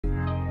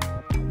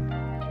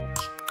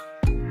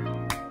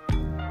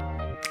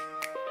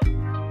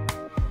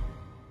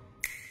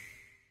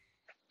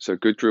So a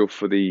good drill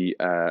for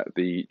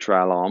the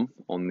trail arm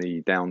on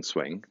the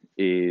downswing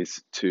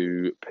is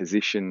to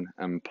position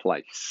and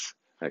place,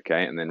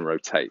 okay, and then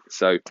rotate.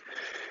 So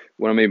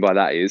what I mean by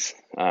that is,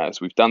 so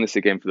we've done this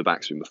again for the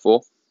backswing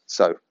before.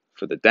 So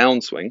for the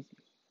downswing,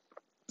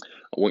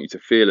 I want you to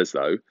feel as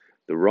though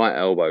the right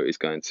elbow is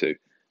going to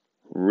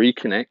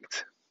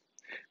reconnect,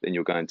 then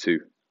you're going to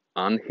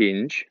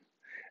unhinge,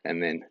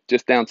 and then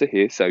just down to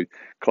here. So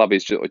club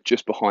is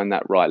just behind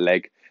that right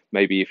leg.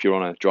 Maybe if you're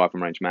on a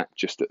driving range mat,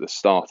 just at the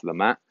start of the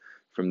mat.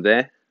 From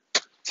there,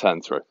 turn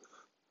through.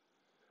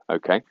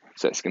 Okay,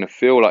 so it's going to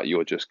feel like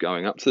you're just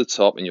going up to the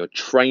top and you're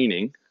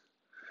training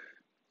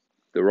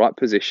the right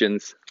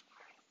positions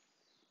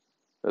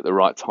at the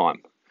right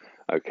time.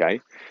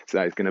 Okay, so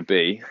that is going to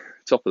be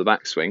top of the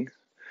backswing, and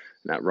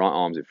that right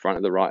arm's in front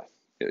of the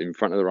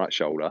right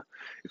shoulder.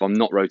 If I'm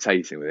not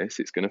rotating with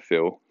this, it's going to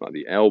feel like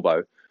the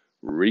elbow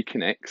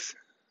reconnects,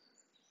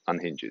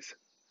 unhinges.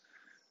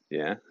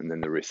 Yeah, and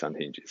then the wrist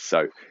unhinges.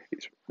 So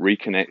it's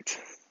reconnect,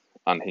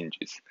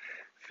 unhinges.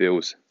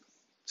 Feels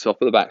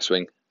top of the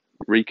backswing,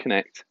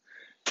 reconnect,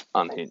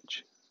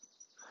 unhinge.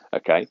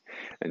 Okay,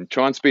 and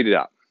try and speed it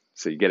up.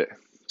 So you get it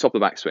top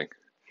of the backswing,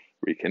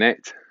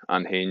 reconnect,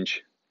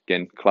 unhinge.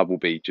 Again, club will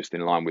be just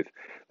in line with,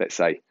 let's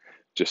say,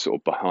 just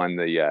sort of behind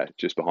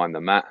the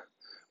mat,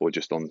 or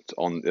just on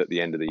at the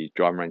end of the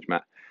driving range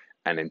mat,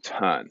 and then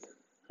turn.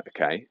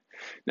 Okay,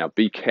 now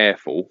be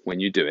careful when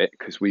you do it,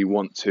 because we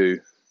want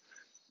to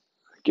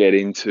get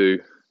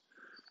into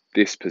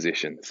this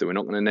position, so we're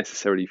not going to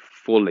necessarily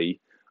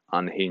fully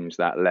unhinge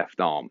that left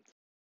arm.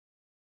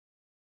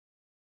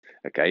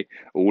 Okay,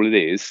 all it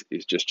is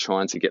just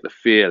trying to get the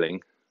feeling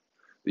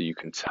that you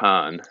can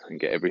turn and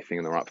get everything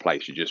in the right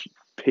place. You're just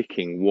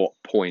picking what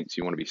points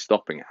you want to be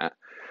stopping at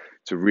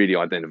to really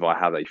identify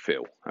how they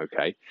feel.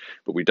 Okay,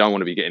 but we don't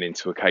want to be getting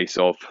into a case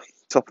of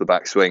top of the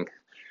backswing,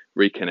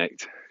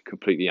 reconnect,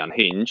 completely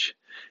unhinge,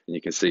 and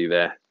you can see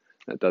there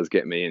that does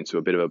get me into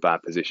a bit of a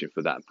bad position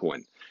for that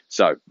point.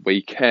 So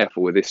be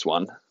careful with this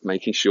one,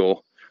 making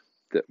sure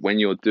that when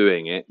you're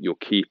doing it, you're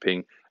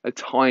keeping a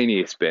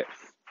tiniest bit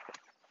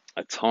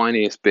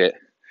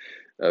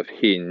of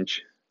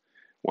hinge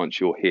once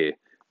you're here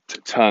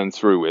to turn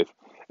through with,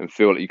 and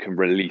feel that you can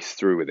release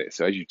through with it.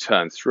 So as you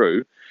turn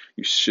through,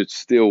 you should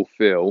still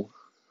feel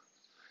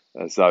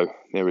as though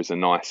there is a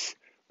nice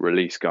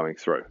release going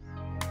through.